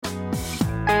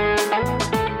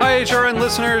HRN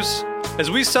listeners.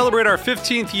 As we celebrate our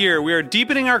 15th year, we are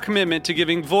deepening our commitment to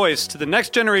giving voice to the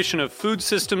next generation of food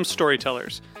systems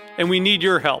storytellers, and we need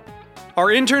your help. Our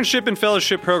internship and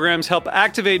fellowship programs help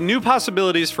activate new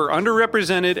possibilities for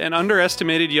underrepresented and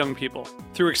underestimated young people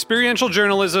through experiential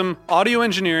journalism, audio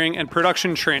engineering, and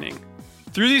production training.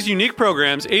 Through these unique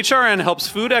programs, HRN helps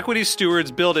food equity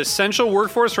stewards build essential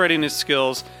workforce readiness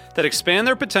skills that expand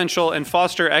their potential and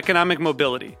foster economic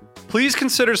mobility. Please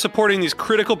consider supporting these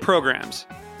critical programs.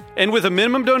 And with a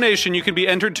minimum donation, you can be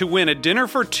entered to win a dinner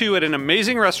for two at an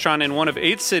amazing restaurant in one of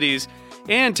 8 cities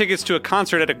and tickets to a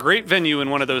concert at a great venue in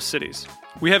one of those cities.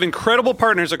 We have incredible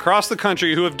partners across the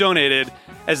country who have donated,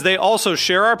 as they also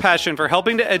share our passion for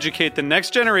helping to educate the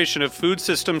next generation of food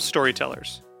systems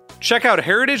storytellers. Check out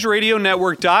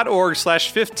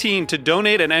heritageradionetwork.org/15 to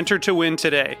donate and enter to win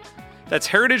today. That's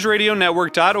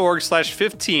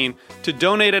heritageradionetwork.org/15 to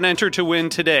donate and enter to win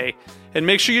today. And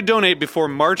make sure you donate before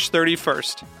March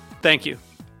 31st. Thank you.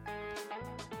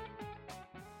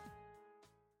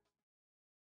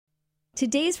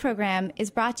 Today's program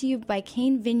is brought to you by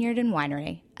Cane Vineyard and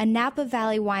Winery, a Napa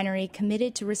Valley winery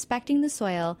committed to respecting the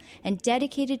soil and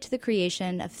dedicated to the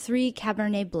creation of 3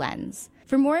 Cabernet blends.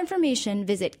 For more information,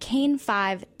 visit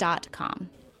cane5.com.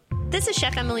 This is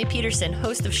Chef Emily Peterson,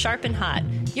 host of Sharp and Hot.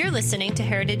 You're listening to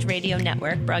Heritage Radio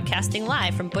Network, broadcasting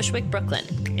live from Bushwick, Brooklyn.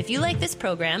 If you like this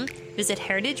program, visit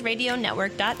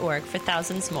heritageradionetwork.org for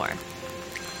thousands more.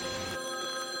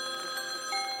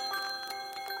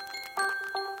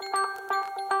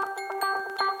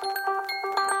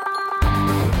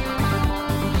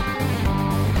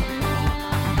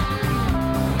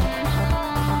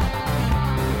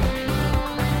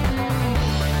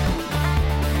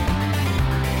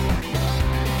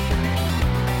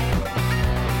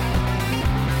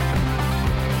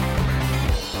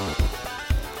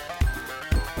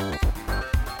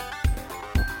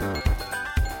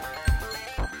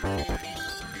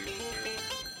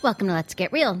 Welcome to Let's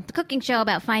Get Real, the cooking show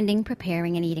about finding,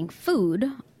 preparing, and eating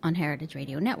food on Heritage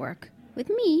Radio Network. With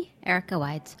me, Erica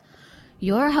Wides,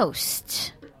 your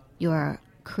host, your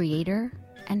creator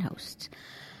and host.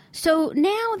 So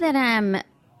now that I'm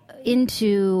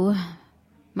into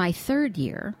my 3rd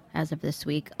year, as of this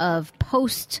week, of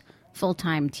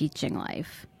post-full-time teaching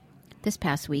life, this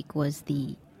past week was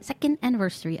the 2nd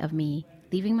anniversary of me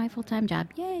leaving my full-time job.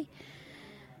 Yay!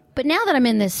 But now that I'm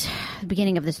in this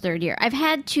beginning of this 3rd year, I've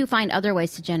had to find other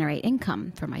ways to generate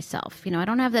income for myself. You know, I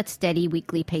don't have that steady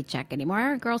weekly paycheck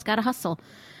anymore. Girls got to hustle,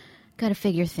 got to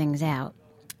figure things out.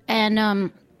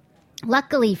 And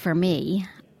luckily for me,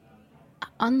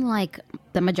 unlike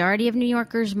the majority of New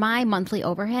Yorkers, my monthly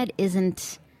overhead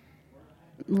isn't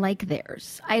like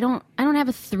theirs. I don't have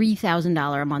a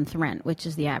 $3,000 a month rent, which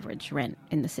is the average rent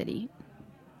in the city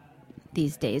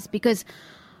these days, because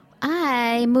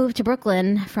I moved to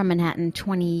Brooklyn from Manhattan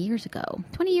 20 years ago.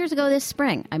 20 years ago this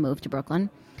spring, I moved to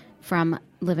Brooklyn from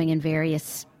living in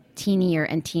various teenier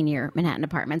and teenier Manhattan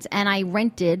apartments. And I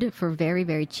rented for very,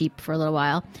 very cheap for a little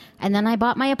while. And then I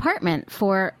bought my apartment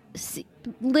for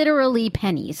literally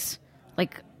pennies.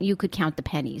 Like, you could count the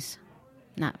pennies.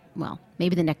 Not, well,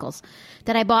 maybe the nickels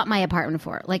that I bought my apartment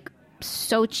for. Like,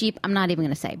 so cheap, I'm not even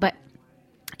going to say. But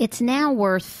it's now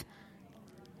worth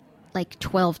like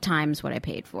 12 times what I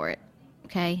paid for it.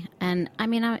 Okay. And I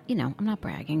mean, I'm not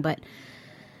bragging, but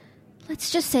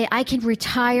let's just say I can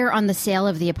retire on the sale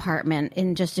of the apartment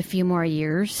in just a few more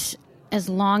years, as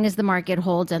long as the market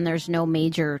holds and there's no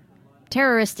major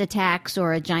terrorist attacks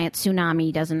or a giant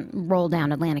tsunami doesn't roll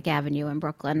down Atlantic Avenue in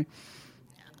Brooklyn.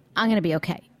 I'm going to be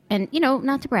okay. And,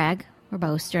 not to brag or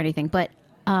boast or anything, but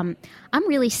I'm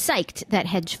really psyched that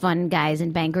hedge fund guys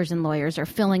and bankers and lawyers are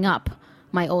filling up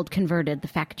my old converted, the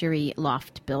factory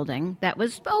loft building that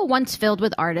was once filled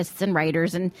with artists and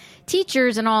writers and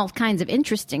teachers and all kinds of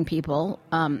interesting people.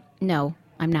 No,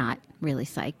 I'm not really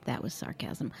psyched. That was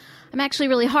sarcasm. I'm actually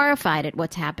really horrified at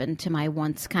what's happened to my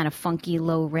once kind of funky,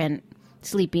 low-rent,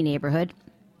 sleepy neighborhood.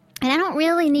 And I don't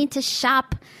really need to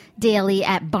shop daily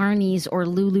at Barney's or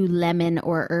Lululemon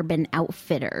or Urban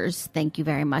Outfitters. Thank you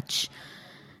very much.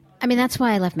 I mean, that's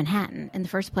why I left Manhattan in the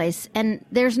first place. And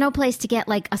there's no place to get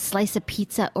like a slice of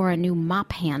pizza or a new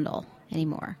mop handle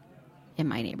anymore in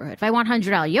my neighborhood. If I want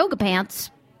 $100 yoga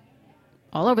pants,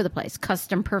 all over the place.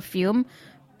 Custom perfume,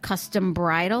 custom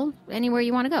bridal, anywhere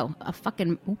you want to go. A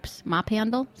fucking, mop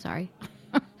handle. Sorry.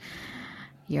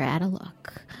 You're out of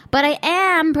luck. But I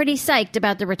am pretty psyched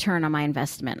about the return on my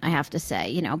investment, I have to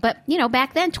say, But,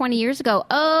 back then, 20 years ago,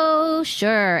 oh,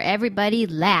 sure, everybody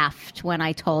laughed when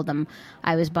I told them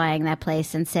I was buying that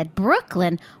place and said,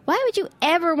 Brooklyn? Why would you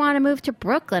ever want to move to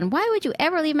Brooklyn? Why would you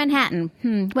ever leave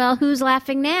Manhattan? Well, who's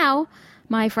laughing now?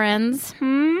 my friends?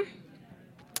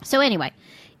 So anyway,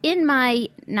 in my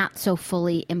not so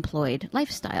fully employed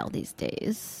lifestyle these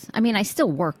days, I mean, I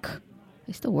still work,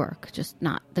 just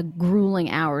not the grueling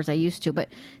hours I used to, but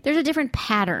there's a different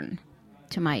pattern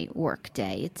to my work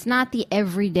day. It's not the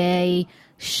everyday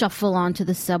shuffle onto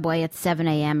the subway at 7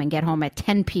 a.m. and get home at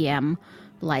 10 p.m.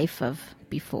 life of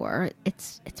before.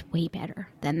 It's way better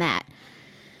than that.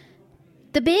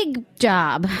 The big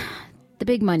job, the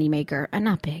big money maker,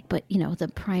 not big, but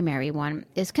the primary one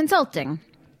is consulting.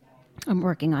 I'm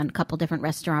working on a couple different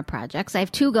restaurant projects. I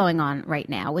have 2 going on right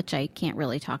now, which I can't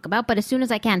really talk about, but as soon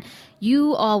as I can,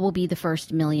 you all will be the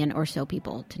first million or so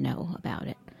people to know about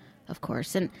it, of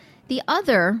course. And the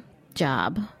other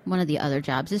job, one of the other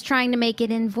jobs, is trying to make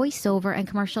it in voiceover and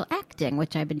commercial acting,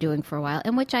 which I've been doing for a while,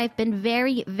 and which I've been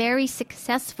very, very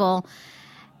successful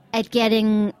at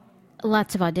getting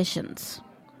lots of auditions.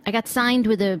 I got signed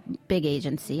with a big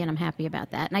agency, and I'm happy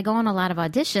about that. And I go on a lot of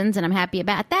auditions, and I'm happy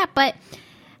about that. But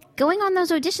going on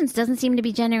those auditions doesn't seem to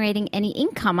be generating any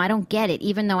income. I don't get it.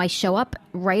 Even though I show up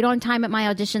right on time at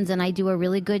my auditions and I do a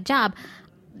really good job,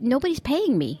 nobody's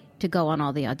paying me to go on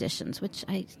all the auditions, which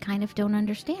I kind of don't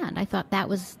understand. I thought that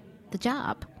was the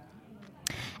job.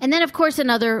 And then, of course,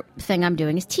 another thing I'm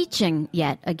doing is teaching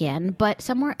yet again, but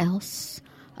somewhere else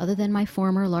other than my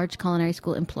former large culinary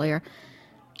school employer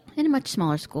in a much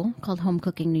smaller school called Home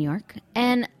Cooking New York.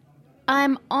 And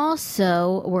I'm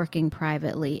also working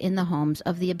privately in the homes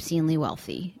of the obscenely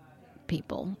wealthy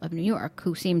people of New York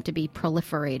who seem to be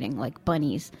proliferating like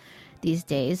bunnies these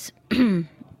days.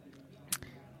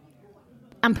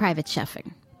 I'm private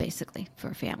chefing, basically, for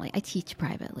a family. I teach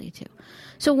privately, too.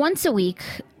 So once a week,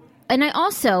 and I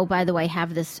also, by the way,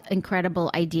 have this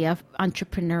incredible idea,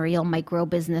 entrepreneurial,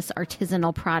 micro-business,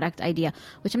 artisanal product idea,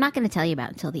 which I'm not going to tell you about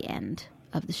until the end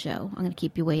of the show. I'm going to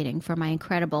keep you waiting for my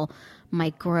incredible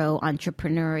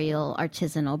micro-entrepreneurial,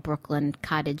 artisanal Brooklyn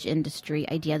cottage industry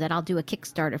idea that I'll do a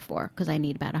Kickstarter for because I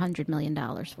need about $100 million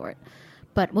for it.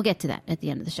 But we'll get to that at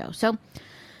the end of the show.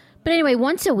 But anyway,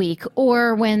 once a week,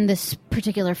 or when this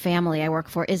particular family I work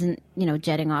for isn't,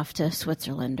 jetting off to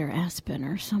Switzerland or Aspen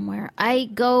or somewhere,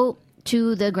 I go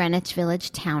to the Greenwich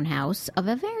Village townhouse of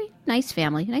a very nice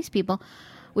family, nice people,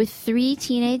 with 3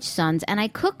 teenage sons, and I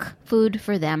cook food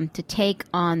for them to take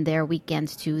on their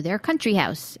weekends to their country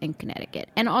house in Connecticut,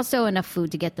 and also enough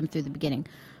food to get them through the beginning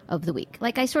of the week.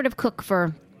 Like, I sort of cook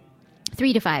for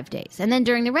 3 to 5 days, and then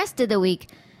during the rest of the week,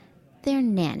 their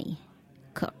nanny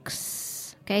cooks.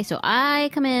 Okay, so I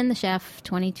come in, the chef,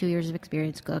 22 years of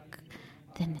experience, cook.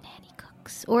 Then the nanny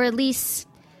cooks. Or at least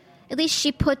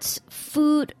she puts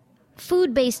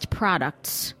food-based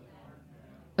products,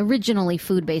 originally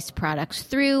food-based products,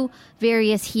 through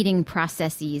various heating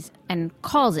processes and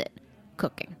calls it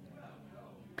cooking.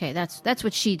 Okay, that's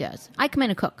what she does. I come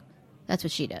in and cook. That's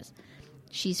what she does.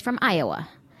 She's from Iowa.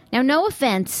 Now, no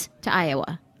offense to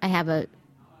Iowa. I have a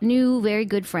new, very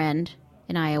good friend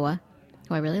in Iowa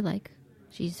who I really like.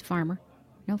 She's a farmer.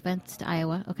 No offense to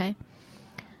Iowa, okay?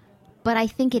 But I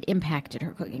think it impacted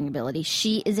her cooking ability.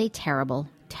 She is a terrible,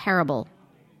 terrible,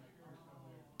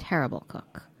 terrible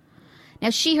cook.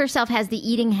 Now, she herself has the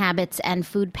eating habits and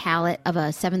food palate of a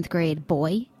 7th grade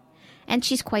boy, and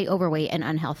she's quite overweight and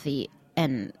unhealthy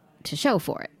and to show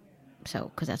for it.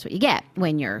 So, because that's what you get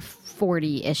when you're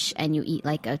 40-ish and you eat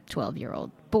like a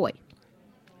 12-year-old boy.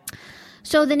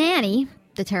 So the nanny,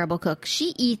 the terrible cook,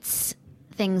 she eats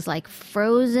things like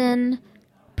frozen,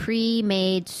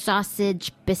 pre-made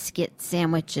sausage biscuit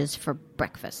sandwiches for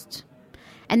breakfast.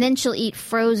 And then she'll eat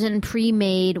frozen,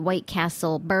 pre-made White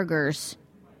Castle burgers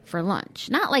for lunch.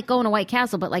 Not like going to White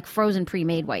Castle, but like frozen,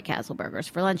 pre-made White Castle burgers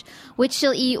for lunch, which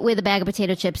she'll eat with a bag of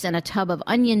potato chips and a tub of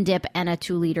onion dip and a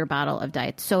 2-liter bottle of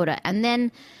diet soda. And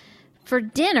then for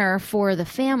dinner for the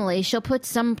family, she'll put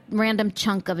some random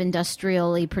chunk of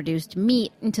industrially produced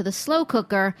meat into the slow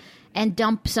cooker and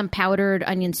dump some powdered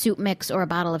onion soup mix or a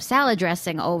bottle of salad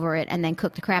dressing over it and then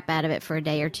cook the crap out of it for a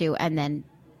day or two and then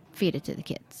feed it to the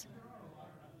kids.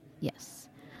 Yes.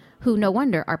 Who, no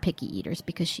wonder, are picky eaters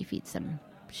because she feeds them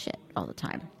shit all the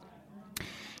time.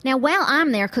 Now, while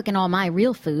I'm there cooking all my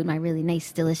real food, my really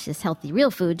nice, delicious, healthy,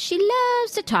 real food, she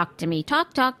loves to talk to me.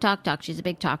 Talk. She's a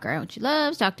big talker. And she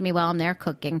loves to talk to me while I'm there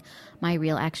cooking my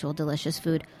real, actual, delicious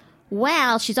food.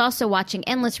 While she's also watching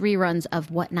endless reruns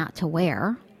of What Not to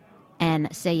Wear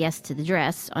and Say Yes to the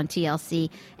Dress on TLC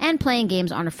and playing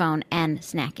games on her phone and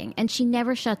snacking. And she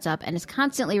never shuts up and is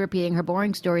constantly repeating her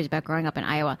boring stories about growing up in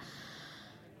Iowa.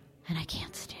 And I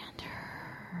can't stand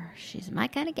her. She's my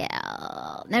kind of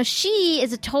gal. Now, she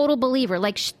is a total believer.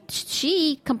 Like,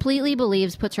 she completely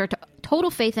believes, puts her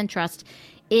total faith and trust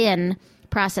in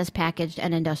processed, packaged,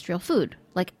 and industrial food.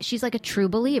 Like, she's like a true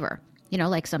believer. You know,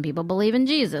 like some people believe in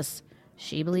Jesus.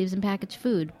 She believes in packaged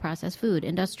food, processed food,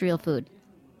 industrial food.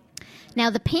 Now,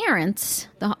 the parents,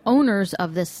 the owners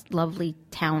of this lovely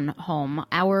town home,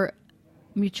 our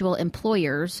mutual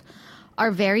employers,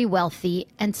 are very wealthy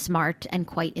and smart and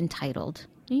quite entitled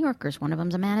New Yorkers. One of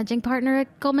them's a managing partner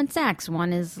at Goldman Sachs.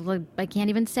 One is, I can't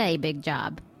even say, big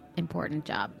job, important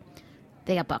job.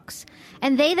 They got bucks.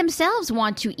 And they themselves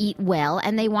want to eat well,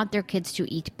 and they want their kids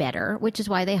to eat better, which is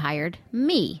why they hired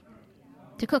me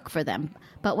to cook for them.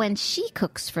 But when she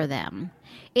cooks for them,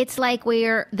 it's like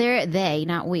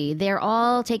they're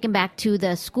all taken back to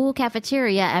the school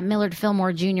cafeteria at Millard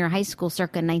Fillmore Junior High School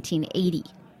circa 1980.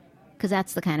 Because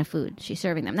that's the kind of food she's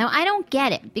serving them. Now, I don't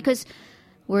get it, because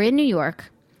we're in New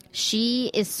York. She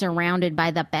is surrounded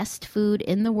by the best food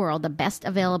in the world, the best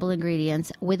available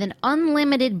ingredients, with an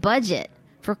unlimited budget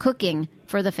for cooking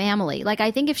for the family. Like,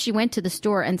 I think if she went to the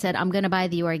store and said, I'm going to buy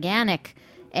the organic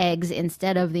eggs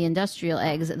instead of the industrial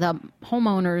eggs, the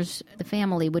homeowners, the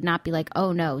family, would not be like,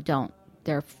 oh, no, don't.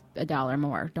 They're $1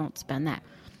 more. Don't spend that.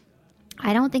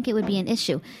 I don't think it would be an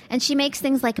issue. And she makes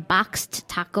things like boxed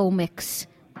taco mix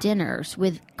dinners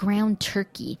with ground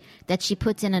turkey that she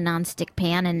puts in a nonstick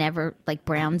pan and never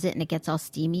browns it, and it gets all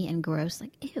steamy and gross.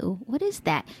 Like, ew, what is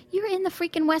that? You're in the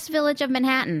freaking West Village of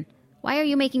Manhattan. Why are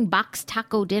you making boxed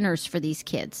taco dinners for these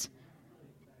kids?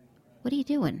 What are you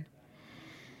doing?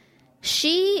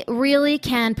 She really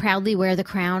can proudly wear the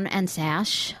crown and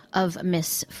sash of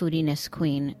Miss Foodiness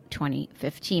Queen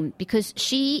 2015, because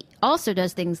she also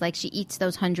does things like she eats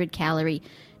those 100-calorie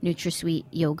NutraSweet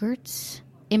yogurts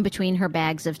in between her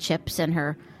bags of chips and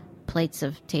her plates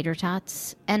of tater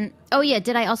tots. And, oh yeah,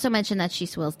 did I also mention that she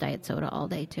swills diet soda all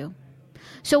day too?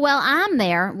 So while I'm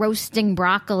there roasting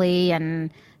broccoli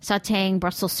and sauteing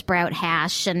Brussels sprout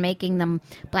hash and making them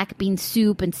black bean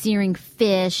soup and searing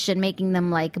fish and making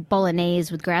them like bolognese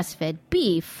with grass-fed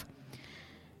beef,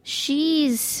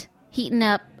 she's heating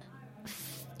up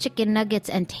chicken nuggets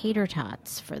and tater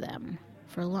tots for them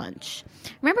for lunch.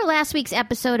 Remember last week's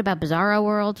episode about Bizarro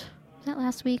World? Was that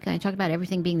last week? I talked about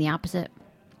everything being the opposite.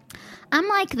 I'm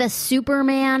like the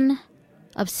Superman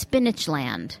of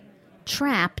Spinachland,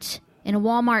 trapped in a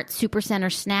Walmart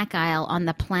Supercenter snack aisle on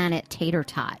the planet Tater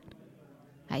Tot,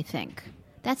 I think.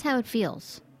 That's how it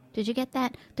feels. Did you get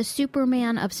that? The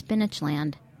Superman of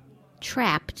Spinachland,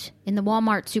 trapped in the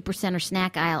Walmart Supercenter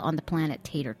snack aisle on the planet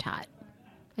Tater Tot.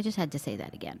 I just had to say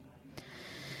that again.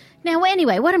 Now,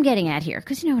 anyway, what I'm getting at here,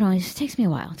 because, it always takes me a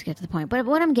while to get to the point, but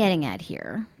what I'm getting at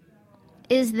here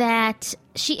is that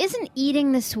she isn't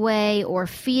eating this way or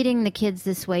feeding the kids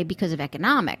this way because of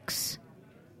economics,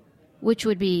 which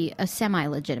would be a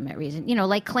semi-legitimate reason.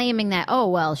 Like claiming that, oh,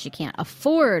 well, she can't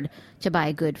afford to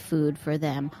buy good food for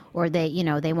them, or they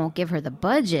won't give her the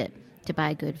budget to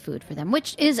buy good food for them,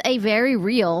 which is a very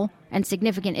real and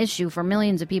significant issue for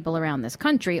millions of people around this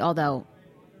country, although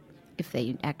if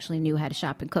they actually knew how to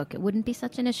shop and cook, it wouldn't be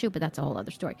such an issue, but that's a whole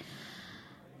other story.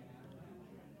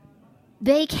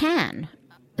 They can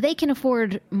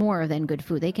afford more than good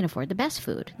food. They can afford the best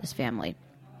food, this family.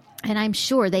 And I'm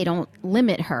sure they don't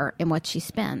limit her in what she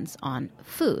spends on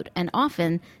food. And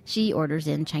often she orders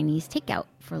in Chinese takeout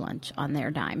for lunch on their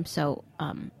dime. So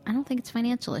I don't think it's a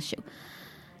financial issue.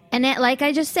 And that, like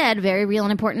I just said, very real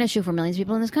and important issue for millions of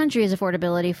people in this country is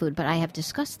affordability of food. But I have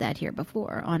discussed that here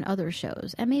before on other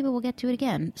shows. And maybe we'll get to it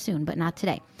again soon, but not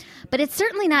today. But it's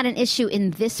certainly not an issue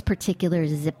in this particular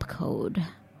zip code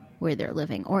where they're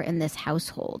living or in this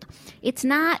household. It's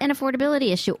not an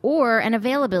affordability issue or an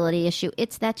availability issue.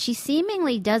 It's that she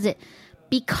seemingly does it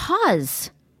because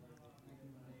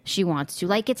she wants to.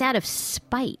 Like, it's out of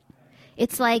spite.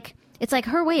 It's like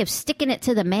her way of sticking it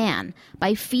to the man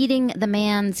by feeding the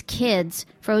man's kids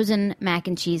frozen mac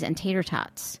and cheese and tater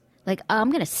tots. Like, I'm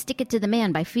going to stick it to the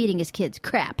man by feeding his kids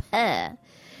crap.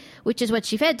 Which is what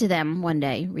she fed to them one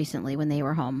day recently when they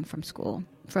were home from school.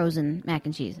 Frozen mac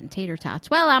and cheese and tater tots.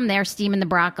 Well, I'm there steaming the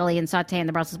broccoli and sauteing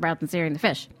the Brussels sprouts and searing the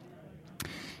fish.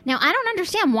 Now, I don't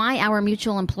understand why our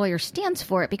mutual employer stands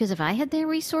for it, because if I had their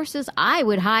resources, I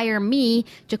would hire me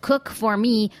to cook for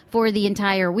me for the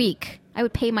entire week. I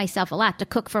would pay myself a lot to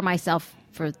cook for myself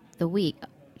for the week.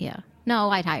 Yeah. No,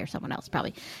 I'd hire someone else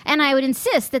probably. And I would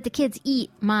insist that the kids eat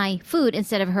my food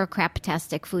instead of her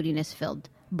craptastic foodiness-filled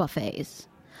buffets.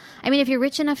 I mean, if you're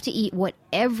rich enough to eat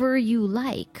whatever you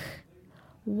like,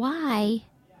 why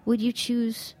would you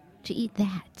choose to eat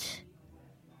that?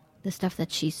 The stuff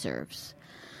that she serves.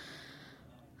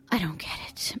 I don't get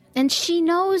it. And she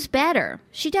knows better.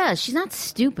 She does. She's not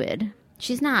stupid.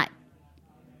 She's not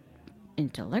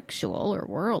intellectual or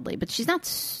worldly, but she's not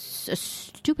a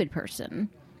stupid person.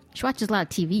 She watches a lot of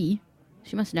TV.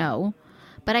 She must know.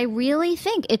 But I really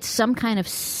think it's some kind of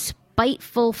spite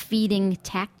spiteful feeding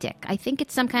tactic. I think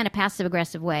it's some kind of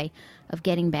passive-aggressive way of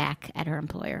getting back at her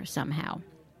employer somehow.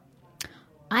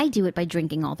 I do it by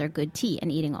drinking all their good tea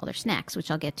and eating all their snacks,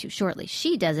 which I'll get to shortly.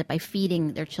 She does it by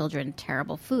feeding their children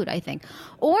terrible food, I think.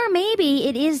 Or maybe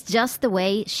it is just the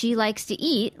way she likes to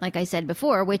eat, like I said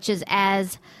before, which is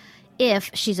as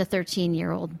if she's a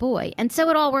 13-year-old boy. And so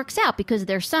it all works out because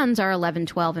their sons are 11,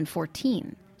 12, and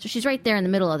 14. So she's right there in the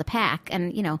middle of the pack.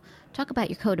 And, you know, talk about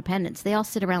your codependents. They all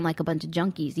sit around like a bunch of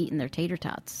junkies eating their tater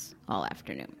tots all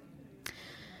afternoon.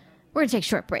 We're going to take a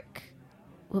short break.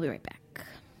 We'll be right back.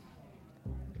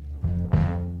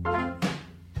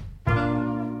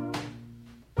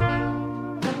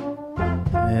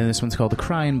 And this one's called The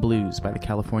Cryin' Blues by the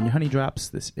California Honey Drops.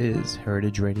 This is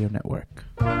Heritage Radio Network.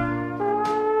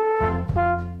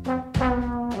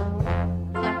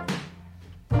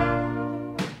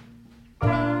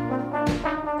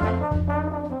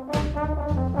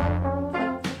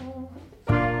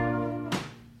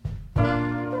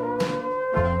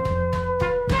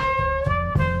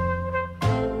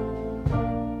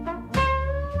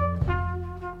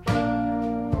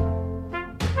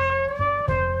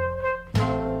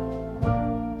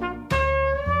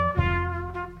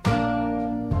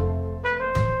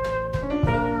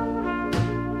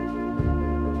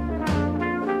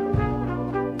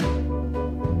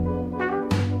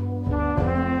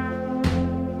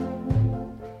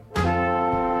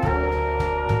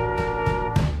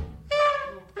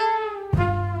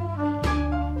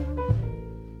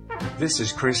 This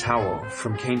is Chris Howell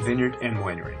from Cane Vineyard and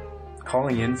Winery,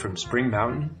 calling in from Spring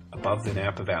Mountain above the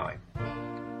Napa Valley.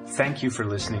 Thank you for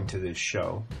listening to this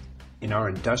show. In our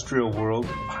industrial world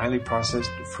of highly processed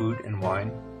food and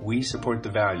wine, we support the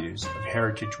values of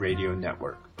Heritage Radio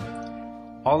Network.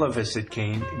 All of us at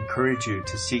Cane encourage you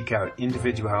to seek out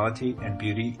individuality and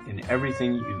beauty in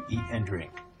everything you eat and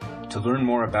drink. To learn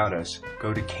more about us,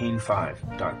 go to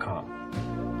cane5.com.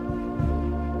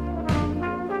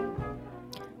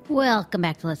 Welcome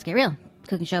back to Let's Get Real,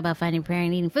 cooking show about finding, preparing,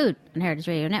 and eating food on Heritage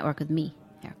Radio Network with me,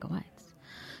 Erica Wides.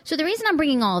 So the reason I'm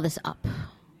bringing all this up,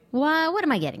 what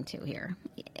am I getting to here?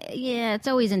 Yeah, it's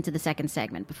always into the second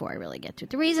segment before I really get to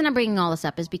it. The reason I'm bringing all this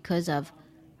up is because of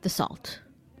the salt.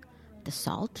 The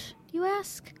salt, you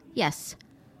ask? Yes,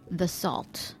 the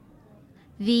salt.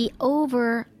 The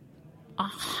over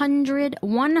 100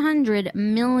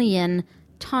 million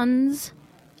tons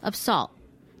of salt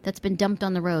that's been dumped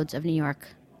on the roads of New York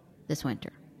this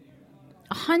winter.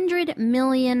 100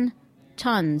 million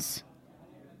tons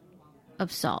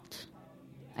of salt.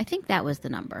 I think that was the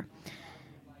number.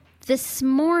 This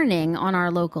morning on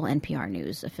our local NPR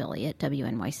News affiliate,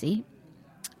 WNYC,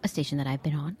 a station that I've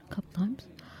been on a couple times,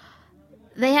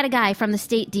 they had a guy from the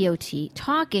state DOT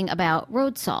talking about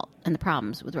road salt and the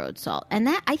problems with road salt. And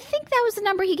that, I think that was the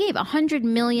number he gave, 100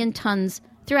 million tons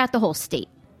throughout the whole state.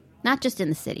 Not just in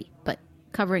the city, but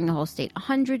covering the whole state.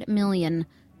 100 million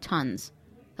tons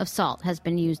of salt has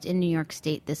been used in New York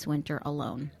State this winter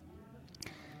alone.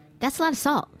 That's a lot of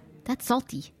salt. That's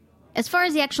salty. As far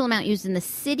as the actual amount used in the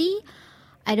city,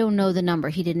 I don't know the number.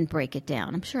 He didn't break it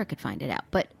down. I'm sure I could find it out.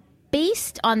 But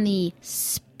based on the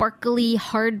sparkly,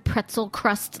 hard pretzel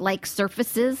crust-like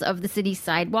surfaces of the city's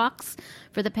sidewalks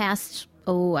for the past,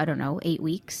 8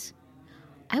 weeks,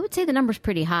 I would say the number's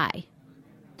pretty high.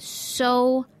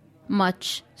 So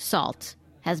much salt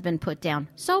has been put down.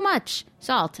 So much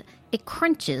salt. It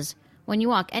crunches when you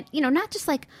walk. And, not just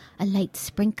like a light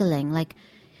sprinkling, like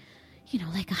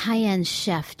a high-end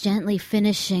chef gently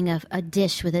finishing a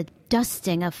dish with a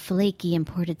dusting of flaky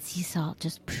imported sea salt,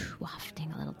 just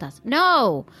wafting a little dust.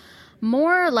 No!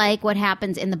 More like what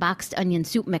happens in the boxed onion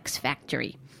soup mix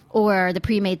factory or the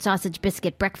pre-made sausage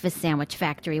biscuit breakfast sandwich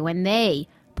factory when they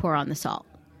pour on the salt.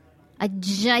 A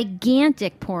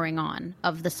gigantic pouring on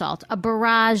of the salt, a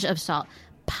barrage of salt,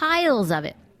 piles of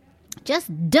it,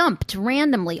 just dumped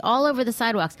randomly all over the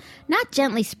sidewalks, not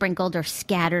gently sprinkled or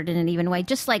scattered in an even way,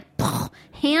 just like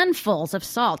handfuls of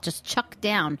salt just chucked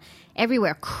down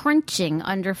everywhere, crunching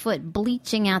underfoot,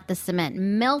 bleaching out the cement,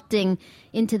 melting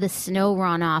into the snow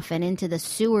runoff and into the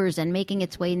sewers and making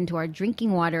its way into our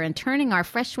drinking water and turning our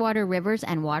freshwater rivers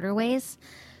and waterways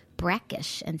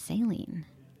brackish and saline.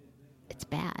 It's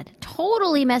bad.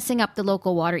 Totally messing up the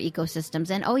local water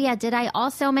ecosystems. And did I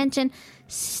also mention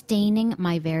staining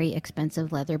my very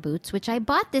expensive leather boots, which I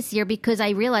bought this year because I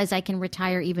realized I can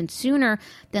retire even sooner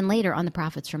than later on the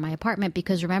profits from my apartment.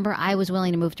 Because remember, I was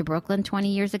willing to move to Brooklyn 20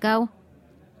 years ago.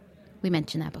 We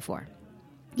mentioned that before.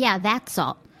 Yeah, that's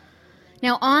salt.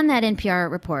 Now, on that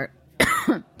NPR report,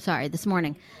 this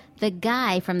morning, the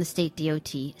guy from the state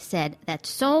DOT said that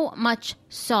so much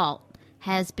salt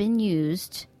has been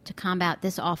used to combat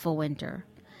this awful winter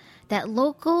that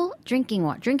local drinking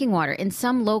water in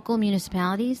some local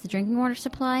municipalities, the drinking water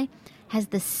supply has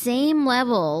the same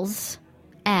levels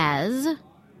as,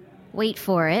 wait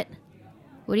for it,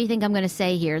 what do you think I'm going to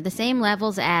say here? The same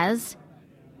levels as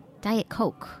Diet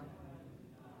Coke.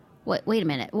 What? Wait a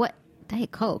minute. What?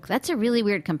 Diet Coke? That's a really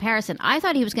weird comparison. I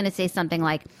thought he was going to say something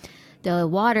like, the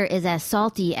water is as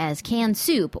salty as canned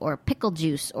soup or pickle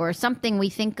juice or something we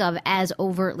think of as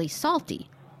overtly salty.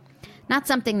 Not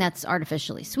something that's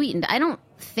artificially sweetened. I don't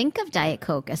think of Diet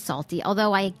Coke as salty,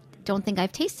 although I don't think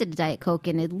I've tasted a Diet Coke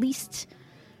in at least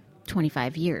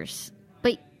 25 years.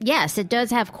 But yes, it does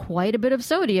have quite a bit of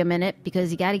sodium in it because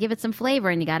you got to give it some flavor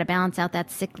and you got to balance out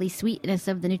that sickly sweetness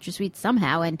of the NutraSweet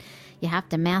somehow, and you have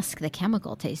to mask the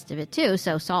chemical taste of it too.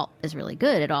 So salt is really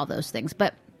good at all those things.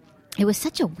 But it was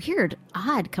such a weird,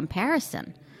 odd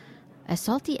comparison. As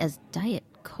salty as Diet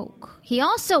Coke. He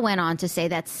also went on to say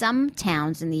that some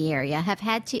towns in the area have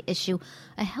had to issue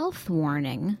a health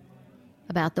warning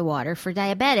about the water for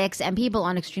diabetics and people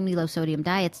on extremely low sodium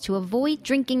diets to avoid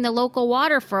drinking the local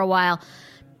water for a while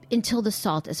until the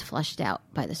salt is flushed out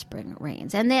by the spring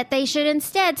rains, and that they should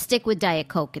instead stick with Diet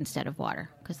Coke instead of water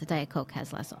because the Diet Coke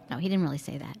has less salt. No, he didn't really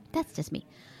say that. That's just me.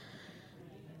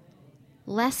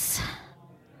 Less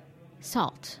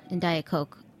salt in Diet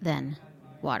Coke than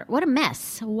water. What a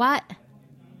mess. What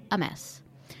a mess.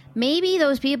 Maybe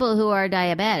those people who are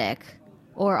diabetic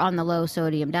or on the low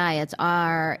sodium diets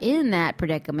are in that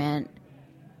predicament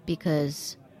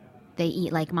because they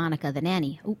eat like Monica the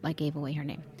nanny. Oop, I gave away her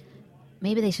name.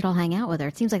 Maybe they should all hang out with her.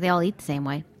 It seems like they all eat the same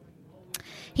way.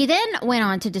 He then went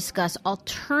on to discuss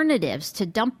alternatives to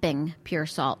dumping pure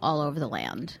salt all over the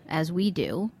land, as we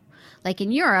do. Like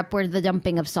in Europe, where the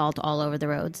dumping of salt all over the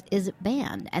roads is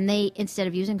banned. And they, instead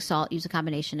of using salt, use a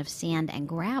combination of sand and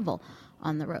gravel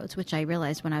on the roads, which I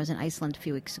realized when I was in Iceland a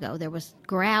few weeks ago. There was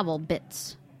gravel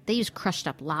bits. They use crushed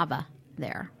up lava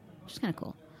there, which is kind of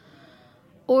cool.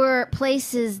 Or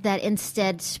places that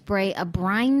instead spray a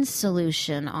brine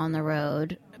solution on the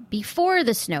road before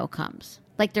the snow comes.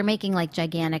 Like they're making like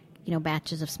gigantic,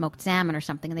 batches of smoked salmon or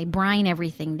something, and they brine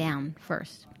everything down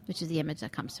first, which is the image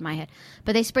that comes to my head.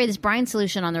 But they spray this brine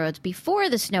solution on the roads before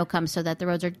the snow comes so that the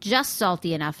roads are just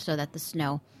salty enough so that the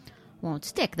snow won't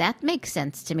stick. That makes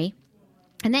sense to me.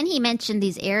 And then he mentioned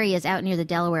these areas out near the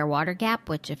Delaware Water Gap,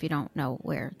 which if you don't know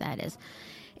where that is,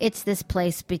 it's this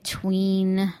place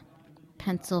between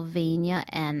Pennsylvania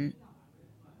and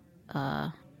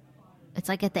it's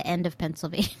like at the end of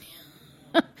Pennsylvania.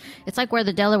 It's like where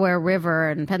the Delaware River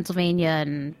and Pennsylvania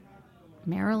and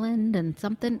Maryland and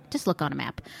something. Just look on a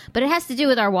map. But it has to do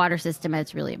with our water system, and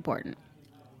it's really important.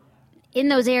 In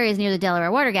those areas near the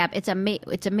Delaware Water Gap, it's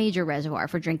a major reservoir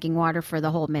for drinking water for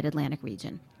the whole mid-Atlantic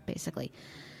region, basically.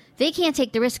 They can't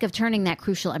take the risk of turning that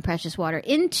crucial and precious water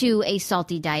into a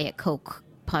salty Diet Coke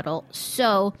puddle,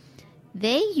 so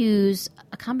they use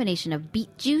a combination of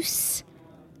beet juice,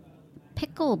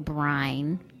 pickle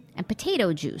brine, and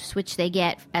potato juice, which they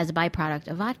get as a byproduct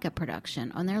of vodka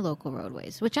production on their local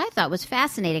roadways, which I thought was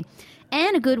fascinating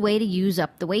and a good way to use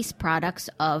up the waste products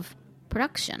of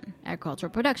production, agricultural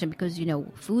production, because,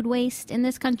 food waste in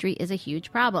this country is a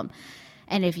huge problem.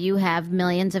 And if you have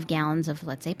millions of gallons of,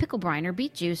 let's say, pickle brine or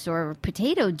beet juice or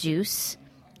potato juice,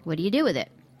 what do you do with it?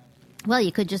 Well,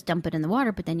 you could just dump it in the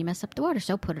water, but then you mess up the water,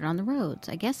 so put it on the roads.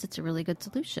 I guess it's a really good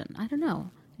solution. I don't know.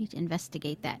 Need to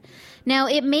investigate that. Now,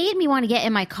 it made me want to get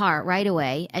in my car right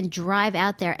away and drive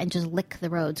out there and just lick the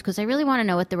roads, because I really want to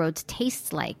know what the roads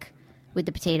taste like with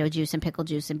the potato juice and pickle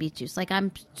juice and beet juice. Like,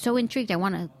 I'm so intrigued. I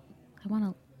want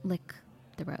to lick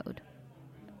the road.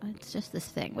 It's just this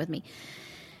thing with me.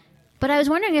 But I was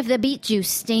wondering if the beet juice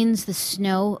stains the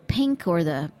snow pink or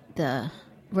the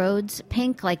roads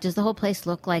pink. Like, does the whole place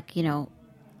look like,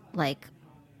 like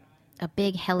a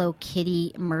big Hello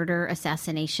Kitty murder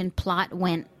assassination plot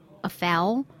went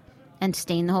afoul and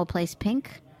stained the whole place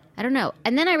pink? I don't know.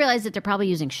 And then I realized that they're probably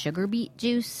using sugar beet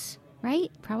juice,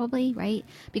 right? Probably, right?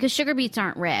 Because sugar beets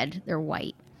aren't red, they're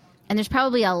white. And there's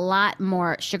probably a lot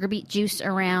more sugar beet juice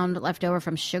around left over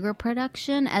from sugar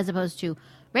production as opposed to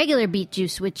regular beet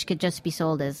juice, which could just be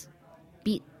sold as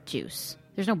beet juice.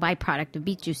 There's no byproduct of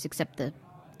beet juice except the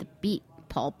beet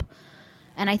pulp.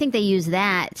 And I think they use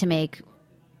that to make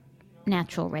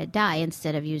natural red dye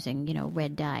instead of using,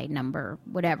 red dye number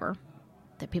whatever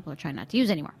that people are trying not to use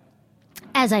anymore.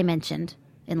 As I mentioned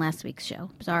in last week's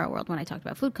show, Bizarro World, when I talked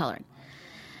about food coloring.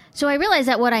 So I realized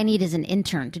that what I need is an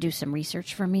intern to do some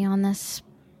research for me on this,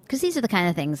 because these are the kind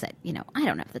of things that, I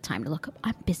don't have the time to look up.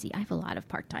 I'm busy. I have a lot of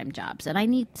part-time jobs, and I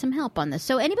need some help on this.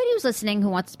 So anybody who's listening who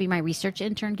wants to be my research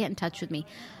intern, get in touch with me.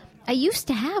 I used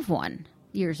to have one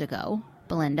years ago,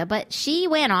 Belinda, but she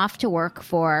went off to work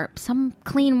for some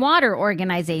clean water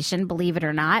organization, believe it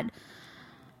or not.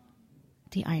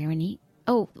 The irony.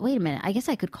 Oh, wait a minute. I guess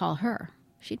I could call her.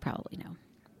 She'd probably know.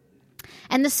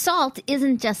 And the salt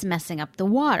isn't just messing up the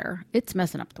water. It's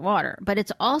messing up the water, but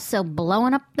it's also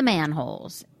blowing up the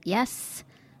manholes. Yes,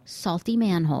 salty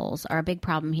manholes are a big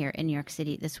problem here in New York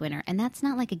City this winter. And that's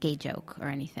not like a gay joke or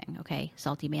anything, okay?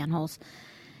 Salty manholes.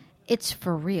 It's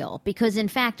for real. Because, in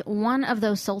fact, one of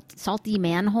those salty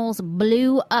manholes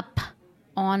blew up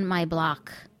on my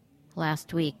block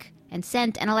last week and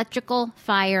sent an electrical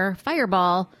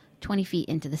fireball 20 feet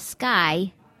into the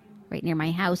sky right near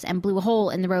my house and blew a hole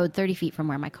in the road 30 feet from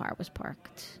where my car was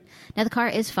parked. Now, the car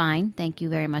is fine. Thank you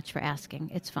very much for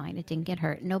asking. It's fine. It didn't get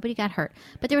hurt. Nobody got hurt.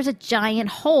 But there was a giant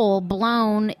hole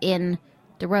blown in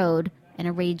the road and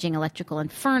a raging electrical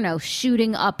inferno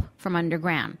shooting up from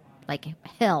underground. Like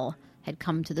hell had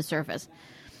come to the surface.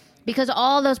 Because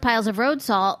all those piles of road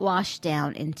salt washed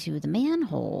down into the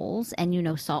manholes, and you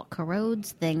know salt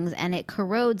corrodes things, and it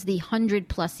corrodes the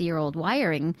 100-plus-year-old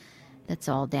wiring that's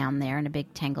all down there in a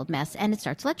big tangled mess, and it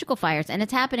starts electrical fires, and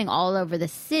it's happening all over the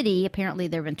city. Apparently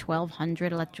there have been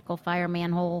 1,200 electrical fire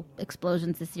manhole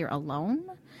explosions this year alone.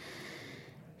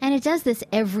 And it does this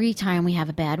every time we have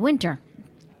a bad winter.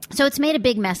 So it's made a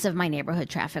big mess of my neighborhood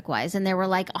traffic-wise, and there were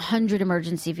like 100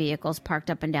 emergency vehicles parked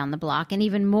up and down the block, and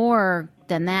even more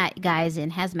than that, guys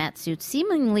in hazmat suits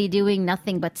seemingly doing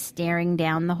nothing but staring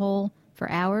down the hole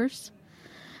for hours.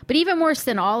 But even worse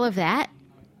than all of that,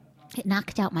 it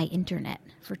knocked out my internet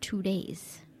for 2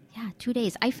 days. Yeah, 2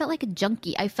 days. I felt like a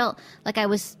junkie. I felt like I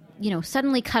was,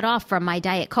 suddenly cut off from my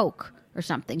Diet Coke or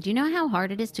something. Do you know how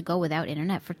hard it is to go without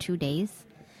internet for 2 days?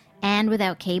 And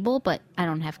without cable, but I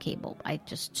don't have cable. I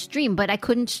just stream, but I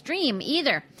couldn't stream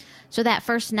either. So that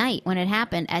first night when it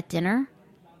happened at dinner,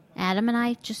 Adam and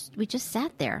I we just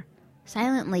sat there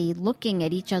silently looking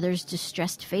at each other's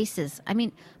distressed faces. I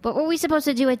mean, what were we supposed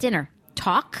to do at dinner?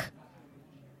 Talk?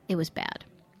 It was bad.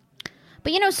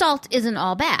 But salt isn't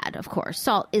all bad, of course.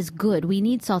 Salt is good. We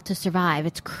need salt to survive.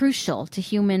 It's crucial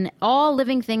to all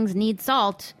living things need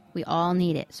salt. We all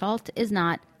need it. Salt is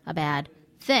not a bad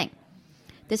thing.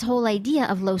 This whole idea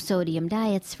of low-sodium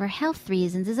diets for health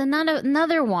reasons is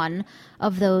another one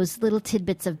of those little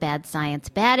tidbits of bad science,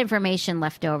 bad information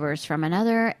leftovers from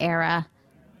another era.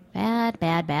 Bad,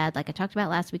 like I talked about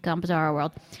last week on Bizarro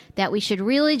World, that we should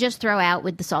really just throw out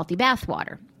with the salty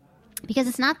bathwater. Because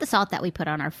it's not the salt that we put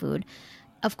on our food.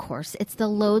 Of course, it's the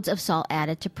loads of salt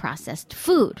added to processed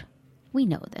food. We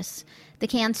know this. The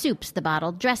canned soups, the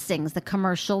bottled dressings, the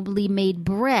commercially made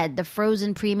bread, the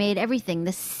frozen pre-made everything,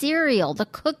 the cereal, the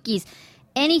cookies,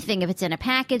 anything. If it's in a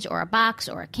package or a box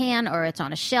or a can or it's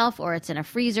on a shelf or it's in a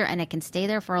freezer and it can stay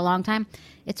there for a long time,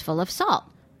 it's full of salt.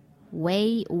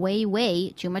 Way, way,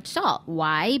 way too much salt.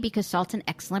 Why? Because salt's an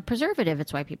excellent preservative.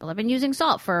 It's why people have been using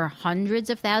salt for hundreds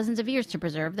of thousands of years to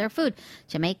preserve their food,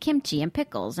 to make kimchi and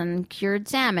pickles and cured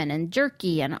salmon and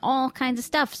jerky and all kinds of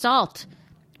stuff. Salt.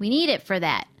 We need it for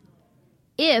that.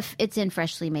 If it's in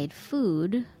freshly made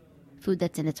food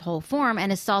that's in its whole form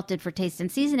and is salted for taste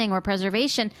and seasoning or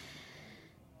preservation,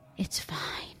 it's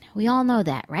fine. We all know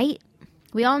that, right?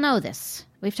 We all know this.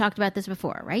 We've talked about this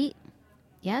before, right?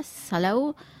 Yes?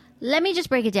 Hello? Let me just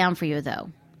break it down for you, though.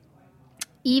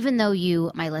 Even though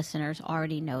you, my listeners,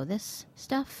 already know this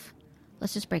stuff,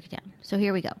 let's just break it down. So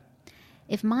here we go.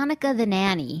 If Monica the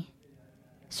nanny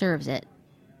serves it,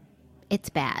 it's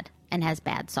bad and has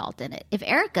bad salt in it. If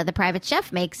Erica, the private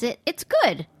chef, makes it, it's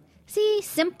good. See,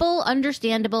 simple,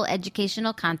 understandable,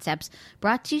 educational concepts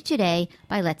brought to you today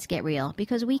by Let's Get Real,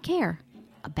 because we care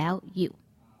about you.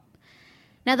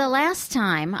 Now, the last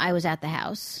time I was at the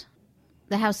House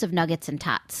of Nuggets and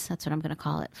Tots, that's what I'm going to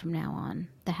call it from now on,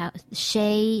 the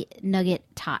Shea Nugget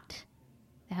Tot.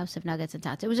 The House of Nuggets and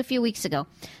Tots. It was a few weeks ago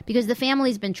because the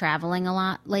family's been traveling a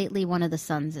lot lately. One of the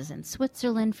sons is in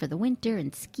Switzerland for the winter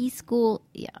and ski school.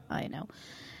 Yeah, I know.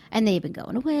 And they've been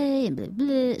going away and blah,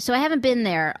 blah. So I haven't been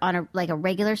there on a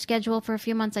regular schedule for a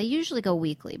few months. I usually go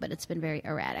weekly, but it's been very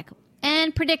erratic.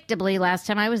 And predictably, last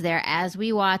time I was there, as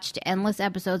we watched endless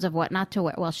episodes of What Not to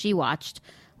Wear, well, she watched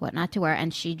What Not to Wear,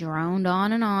 and she droned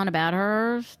on and on about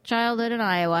her childhood in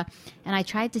Iowa. And I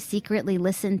tried to secretly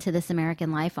listen to This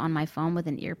American Life on my phone with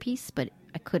an earpiece, but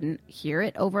I couldn't hear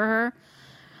it over her.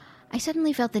 I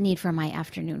suddenly felt the need for my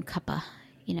afternoon cuppa,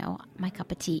 my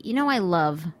cup of tea. I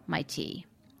love my tea,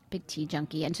 big tea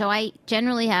junkie. And so I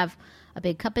generally have a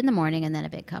big cup in the morning and then a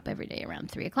big cup every day around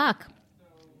 3 o'clock.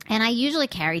 And I usually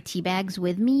carry tea bags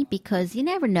with me because you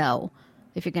never know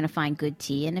if you're going to find good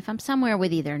tea. And if I'm somewhere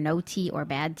with either no tea or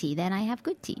bad tea, then I have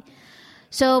good tea.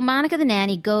 So Monica the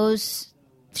nanny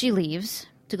she leaves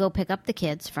to go pick up the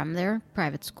kids from their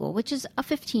private school, which is a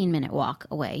 15-minute walk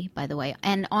away, by the way.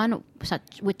 And on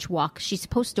which walk she's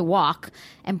supposed to walk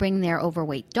and bring their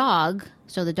overweight dog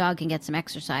so the dog can get some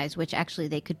exercise, which actually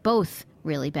they could both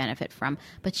really benefit from.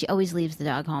 But she always leaves the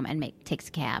dog home and takes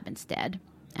a cab instead.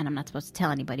 And I'm not supposed to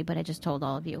tell anybody, but I just told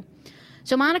all of you.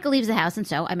 So Monica leaves the house, and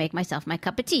so I make myself my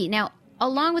cup of tea. Now,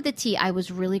 along with the tea, I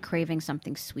was really craving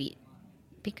something sweet,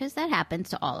 because that happens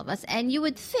to all of us. And you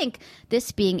would think,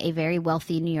 this being a very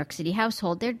wealthy New York City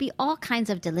household, there'd be all kinds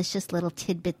of delicious little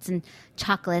tidbits and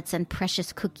chocolates and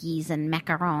precious cookies and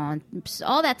macarons,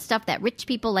 all that stuff that rich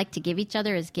people like to give each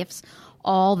other as gifts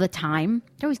all the time.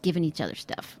 They're always giving each other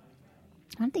stuff.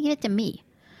 Why don't they give it to me?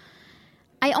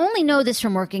 I only know this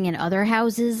from working in other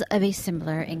houses of a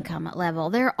similar income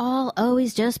level. They're all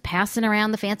always just passing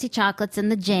around the fancy chocolates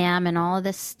and the jam and all of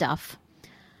this stuff.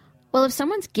 Well, if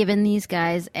someone's given these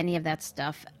guys any of that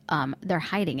stuff, they're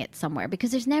hiding it somewhere,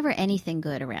 because there's never anything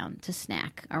good around to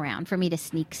snack around, for me to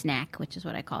sneak snack, which is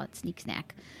what I call it, sneak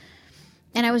snack.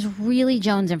 And I was really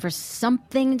jonesing for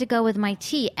something to go with my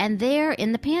tea. And there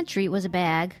in the pantry was a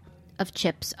bag of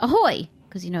Chips Ahoy,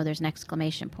 because you know there's an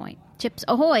exclamation point. Chips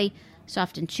Ahoy,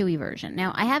 soft and chewy version.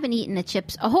 Now, I haven't eaten a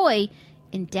Chips Ahoy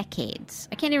in decades.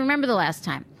 I can't even remember the last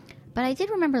time. But I did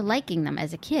remember liking them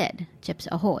as a kid, Chips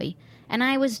Ahoy. And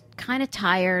I was kind of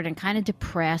tired and kind of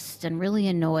depressed and really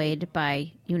annoyed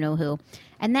by you-know-who.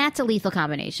 And that's a lethal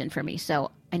combination for me,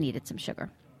 so I needed some sugar.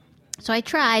 So I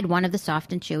tried one of the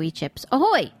soft and chewy Chips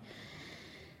Ahoy.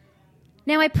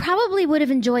 Now, I probably would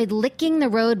have enjoyed licking the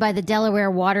road by the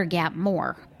Delaware Water Gap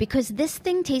more, because this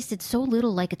thing tasted so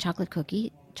little like a chocolate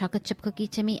chip cookie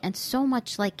to me, and so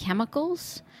much like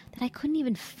chemicals that I couldn't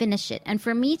even finish it. And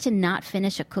for me to not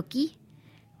finish a cookie,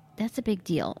 that's a big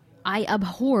deal. I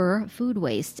abhor food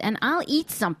waste, and I'll eat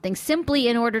something simply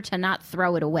in order to not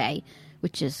throw it away,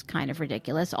 which is kind of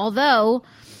ridiculous. Although,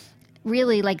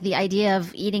 really, like, the idea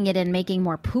of eating it and making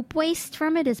more poop waste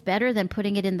from it is better than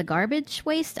putting it in the garbage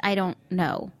waste. I don't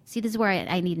know. See, this is where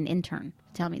I need an intern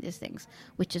to tell me these things.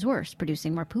 Which is worse,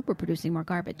 producing more poop or producing more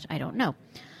garbage? I don't know.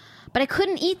 But I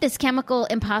couldn't eat this chemical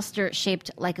imposter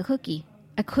shaped like a cookie.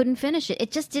 I couldn't finish it.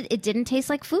 It didn't taste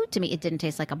like food to me. It didn't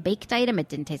taste like a baked item. It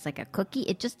didn't taste like a cookie.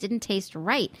 It just didn't taste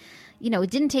right. You know, it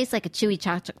didn't taste like a chewy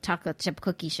chocolate chip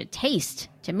cookie should taste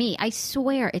to me. I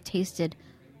swear it tasted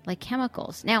like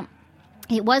chemicals. Now,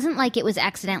 it wasn't like it was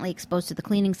accidentally exposed to the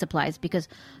cleaning supplies, because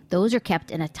those are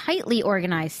kept in a tightly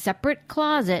organized separate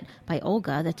closet by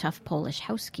Olga, the tough Polish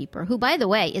housekeeper, who, by the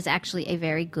way, is actually a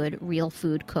very good real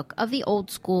food cook of the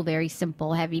old school, very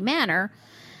simple, heavy manner,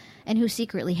 and who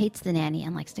secretly hates the nanny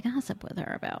and likes to gossip with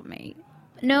her about me.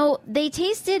 No, they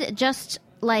tasted just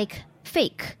like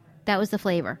fake. That was the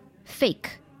flavor.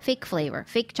 Fake. Fake flavor.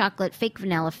 Fake chocolate, fake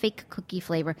vanilla, fake cookie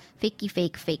flavor,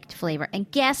 faked flavor.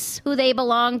 And guess who they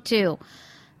belong to?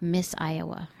 Miss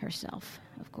Iowa herself,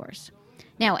 of course.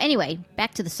 Now, anyway,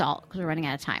 back to the salt, because we're running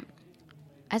out of time.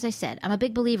 As I said, I'm a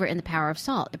big believer in the power of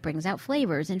salt. It brings out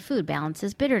flavors in food,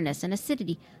 balances bitterness and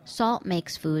acidity. Salt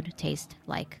makes food taste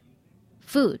like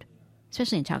food,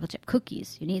 especially in chocolate chip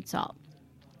cookies. You need salt.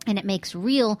 And it makes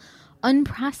real,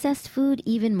 unprocessed food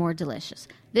even more delicious.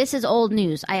 This is old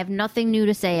news. I have nothing new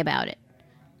to say about it.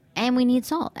 And we need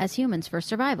salt as humans for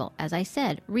survival. As I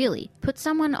said, really, put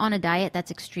someone on a diet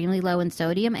that's extremely low in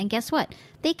sodium, and guess what?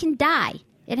 They can die.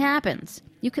 It happens.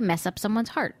 You can mess up someone's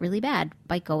heart really bad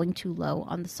by going too low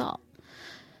on the salt.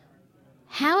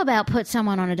 How about put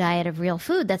someone on a diet of real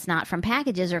food that's not from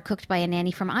packages or cooked by a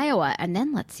nanny from Iowa, and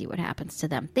then let's see what happens to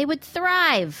them. They would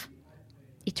thrive.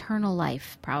 Eternal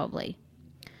life, probably.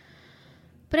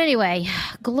 But anyway,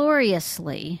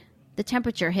 gloriously, the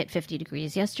temperature hit 50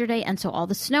 degrees yesterday, and so all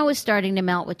the snow is starting to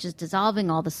melt, which is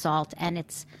dissolving all the salt, and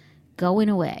it's going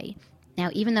away. Now,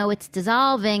 even though it's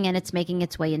dissolving and it's making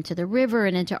its way into the river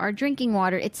and into our drinking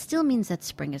water, it still means that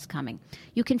spring is coming.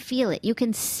 You can feel it. You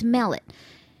can smell it.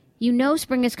 You know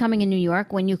spring is coming in New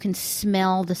York when you can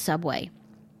smell the subway.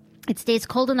 It stays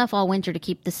cold enough all winter to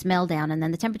keep the smell down, and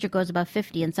then the temperature goes above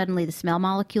 50, and suddenly the smell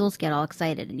molecules get all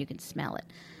excited, and you can smell it.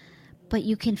 But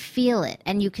you can feel it,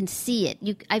 and you can see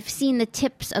it. I've seen the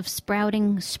tips of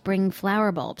sprouting spring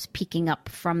flower bulbs peeking up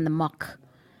from the muck.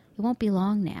 It won't be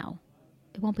long now.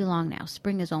 It won't be long now.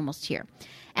 Spring is almost here.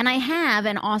 And I have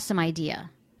an awesome idea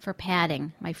for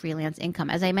padding my freelance income.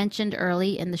 As I mentioned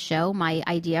early in the show, my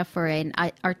idea for an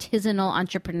artisanal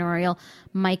entrepreneurial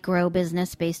micro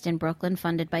business based in Brooklyn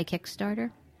funded by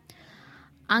Kickstarter.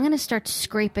 I'm going to start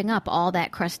scraping up all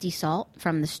that crusty salt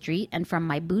from the street and from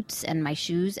my boots and my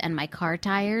shoes and my car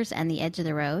tires and the edge of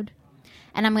the road.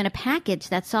 And I'm going to package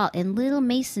that salt in little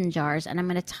mason jars, and I'm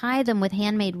going to tie them with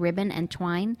handmade ribbon and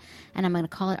twine, and I'm going to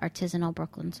call it Artisanal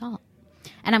Brooklyn Salt.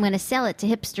 And I'm going to sell it to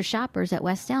hipster shoppers at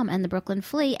West Elm and the Brooklyn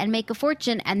Flea and make a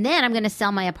fortune. And then I'm going to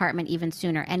sell my apartment even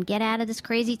sooner and get out of this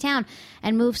crazy town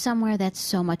and move somewhere that's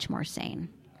so much more sane.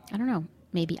 I don't know.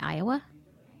 Maybe Iowa?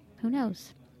 Who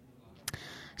knows?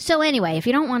 So anyway, if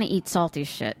you don't want to eat salty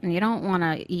shit and you don't want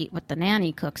to eat what the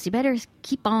nanny cooks, you better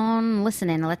keep on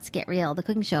listening to Let's Get Real, the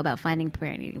cooking show about finding,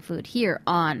 preparing, and eating food here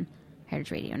on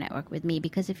Heritage Radio Network with me.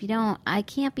 Because if you don't, I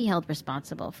can't be held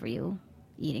responsible for you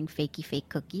eating fakey fake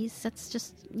cookies. That's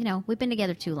just, we've been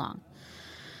together too long.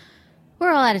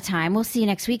 We're all out of time. We'll see you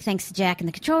next week. Thanks to Jack in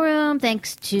the control room.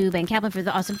 Thanks to Ben Kaplan for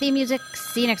the awesome theme music.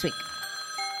 See you next week.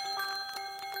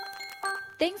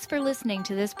 Thanks for listening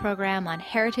to this program on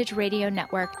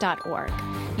heritageradionetwork.org.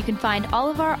 You can find all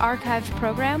of our archived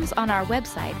programs on our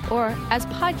website or as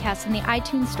podcasts in the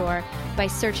iTunes Store by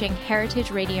searching Heritage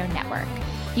Radio Network.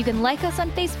 You can like us on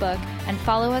Facebook and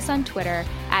follow us on Twitter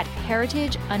at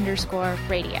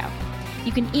heritage_radio.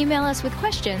 You can email us with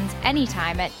questions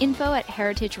anytime at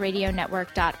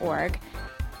info@heritageradionetwork.org.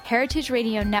 Heritage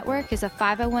Radio Network is a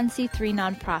 501c3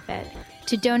 nonprofit.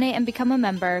 To donate and become a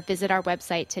member, visit our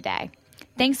website today.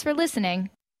 Thanks for listening.